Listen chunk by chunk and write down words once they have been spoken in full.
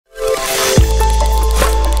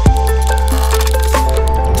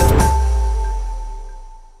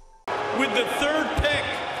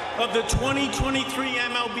2023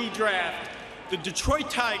 MLB Draft, the Detroit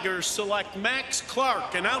Tigers select Max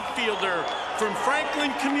Clark, an outfielder from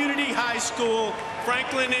Franklin Community High School,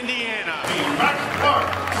 Franklin, Indiana. Max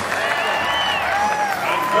Clark.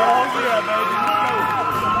 Oh, yeah, baby.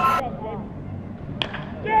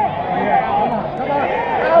 Yeah.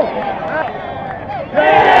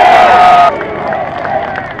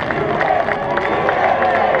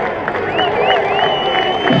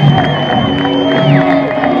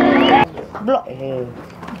 Come on.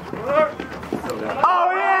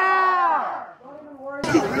 Oh, yeah!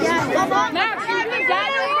 Come on, Max,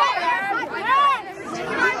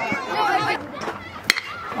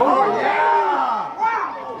 oh, yeah!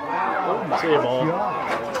 Wow! See you, ball. Oh,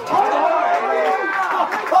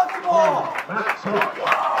 yeah! Touch the ball!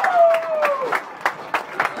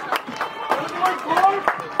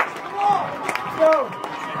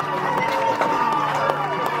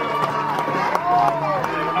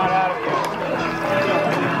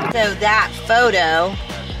 So that photo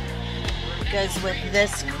goes with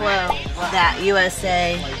this quote that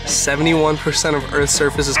USA. 71% of Earth's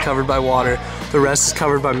surface is covered by water. The rest is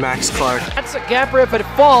covered by Max Clark. That's a gap rip, but it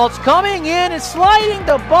falls. Coming in and sliding.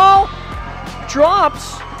 The ball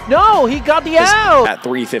drops. No, he got the out. At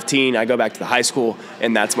 315, I go back to the high school,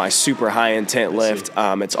 and that's my super high intent lift.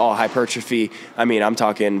 It's all hypertrophy. I mean, I'm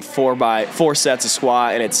talking 4 sets of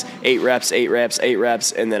squat, and it's 8 reps, 8 reps, 8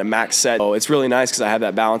 reps, and then a max set. So it's really nice because I have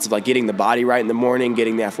that balance of like getting the body right in the morning,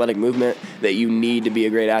 getting the athletic movement that you need to be a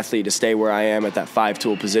great athlete to stay where I am at that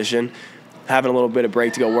 5-tool position. Having a little bit of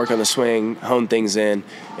break to go work on the swing, hone things in,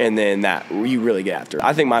 and then that you really get after.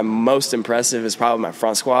 I think my most impressive is probably my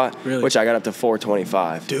front squat, which I got up to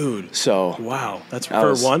 425. Dude. So wow, that's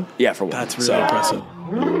for one? Yeah, for one. That's really impressive.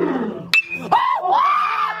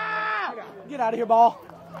 Get out of here, ball.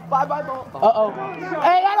 Bye-bye, ball. Uh-oh.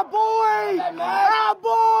 Hey, atta boy! Atta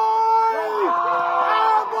boy!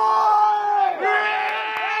 Atta boy!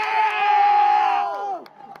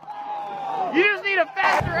 You just need a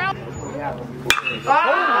faster out.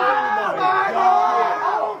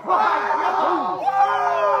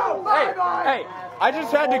 Hey, I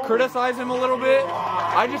just had to criticize him a little bit.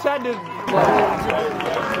 I just had to. And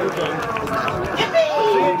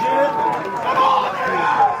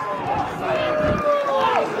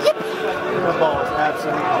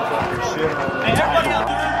everybody out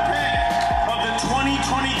there of the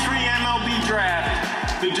 2023 MLB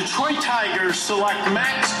Draft, the Detroit Tigers select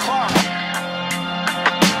Max Clark.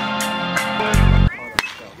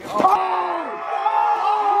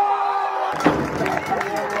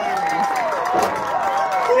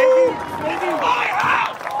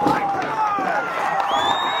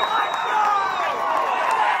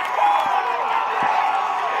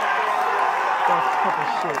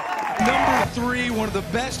 Number 3, one of the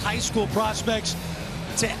best high school prospects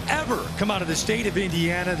to ever come out of the state of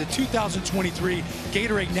Indiana, the 2023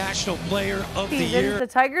 Gatorade National Player of the Year. The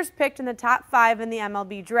Tigers picked in the top 5 in the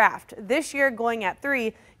MLB Draft. This year, going at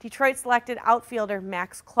 3, Detroit selected outfielder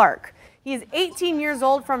Max Clark. He is 18 years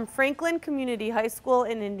old from Franklin Community High School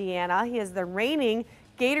in Indiana. He is the reigning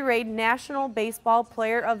Gatorade National Baseball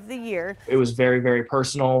Player of the Year. It was very, very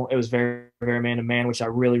personal. It was very, very man-to-man, which I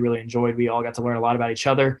really, really enjoyed. We all got to learn a lot about each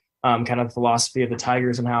other, kind of the philosophy of the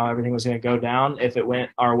Tigers and how everything was going to go down if it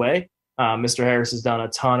went our way. Mr. Harris has done a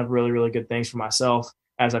ton of really, really good things for myself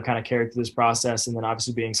as I've kind of carried through this process, and then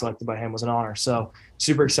obviously being selected by him was an honor. So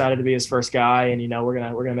super excited to be his first guy, and we're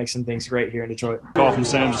gonna make some things great here in Detroit. Call from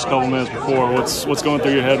Sam just a couple minutes before. What's going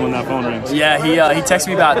through your head when that phone rings? Yeah, he texted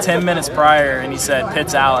me about 10 minutes prior, and he said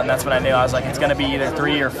pit's out, and that's when I knew. I was like, it's gonna be either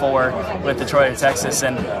 3 or 4 with Detroit or Texas.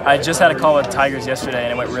 And I just had a call with the Tigers yesterday,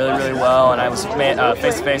 and it went really, really well. And I was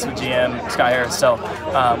face to face with GM Scott Harris, so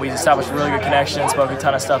we established a really good connection, spoke a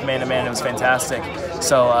ton of stuff man to man. It was fantastic.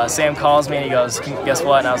 So Sam calls me and he goes, "Guess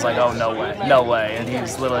what?" And I was like, "Oh, no way, no way!" And he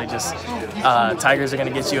was literally just, "Tigers are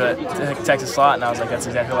going to get you a Texas slot," and I was like, "That's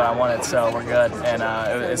exactly what I wanted." So we're good, and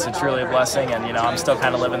it's truly a blessing. And I'm still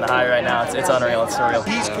kind of living the high right now. It's unreal. It's surreal.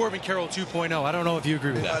 He's Corbin Carroll 2.0. I don't know if you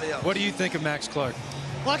agree with that. What do you think of Max Clark?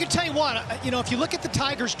 Well, I can tell you what, if you look at the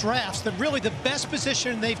Tigers drafts, then really the best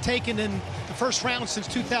position they've taken in the first round since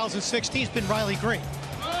 2016 has been Riley Green,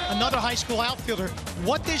 another high school outfielder.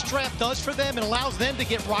 What this draft does for them, it allows them to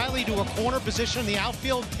get Riley to a corner position in the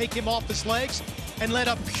outfield, take him off his legs, and let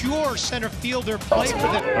a pure center fielder play for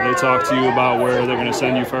them. Have they talked to you about where they're going to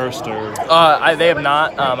send you first, or? They have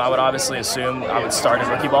not. I would obviously assume I would start in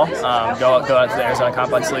rookie ball, go out to the Arizona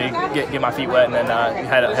Complex League, get my feet wet, and then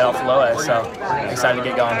head off to low A. So excited to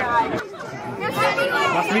get going.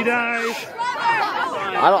 Must be nice.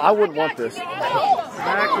 I wouldn't want this.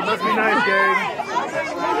 Max, it must be nice, Gabe.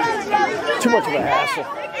 Too much of a hassle.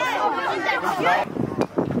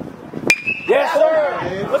 Yes,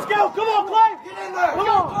 sir. Let's go. Come on, Clay. Get in there. Come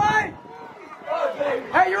on, Clay.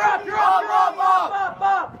 Hey, you're up. You're up. You're up.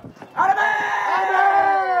 Up. Out of it.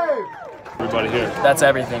 Everybody here. That's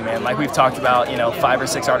everything, man. Like we've talked about, 5 or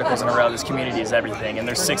 6 articles in a row, this community is everything. And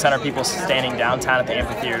there's 600 people standing downtown at the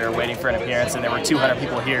amphitheater waiting for an appearance, and there were 200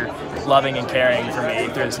 people here loving and caring for me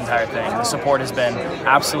through this entire thing. The support has been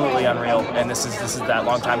absolutely unreal, and this is that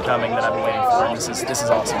long time coming that I've been waiting for, and this is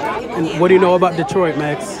awesome. And what do you know about Detroit,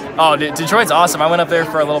 Max? Oh, Detroit's awesome. I went up there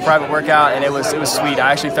for a little private workout, and it was sweet.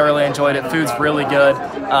 I actually thoroughly enjoyed it. Food's really good,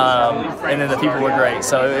 and then the people were great,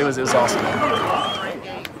 so it was awesome.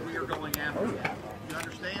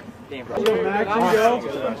 Let's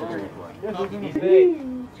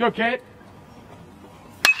go, kid.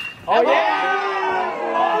 Oh, yeah!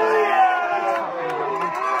 Oh,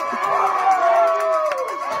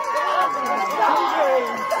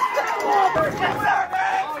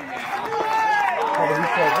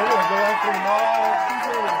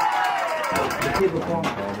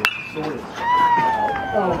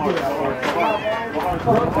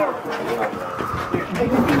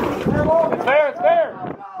 It's fair, it's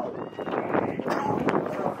fair.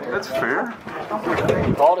 That's fair.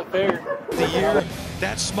 Called it fair. The year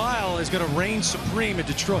that smile is going to reign supreme in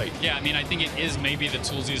Detroit. Yeah, I mean, I think it is maybe the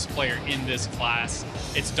toolsiest player in this class.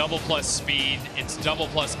 It's double plus speed, it's double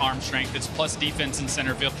plus arm strength, it's plus defense in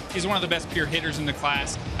center field. He's one of the best pure hitters in the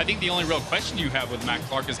class. I think the only real question you have with Mac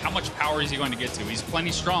Clark is how much power is he going to get to? He's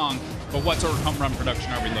plenty strong, but what sort of home run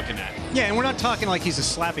production are we looking at? Yeah, and we're not talking like he's a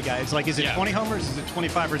slappy guy. It's like, is it 20 homers? Is it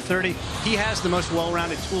 25 or 30? He has the most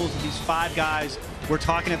well-rounded tools of these 5 guys. We're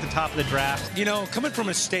talking at the top of the draft. Coming from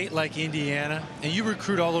a state like Indiana, and you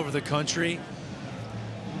recruit all over the country,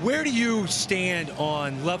 where do you stand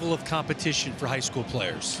on level of competition for high school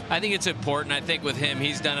players? I think it's important. I think with him,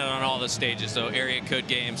 he's done it on all the stages. So area code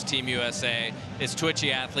games, Team USA, it's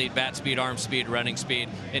twitchy athlete, bat speed, arm speed, running speed,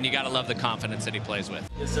 and you got to love the confidence that he plays with.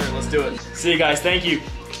 Yes, sir. Let's do it. See you guys. Thank you.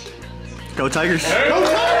 Go Tigers. Go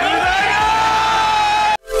Tigers!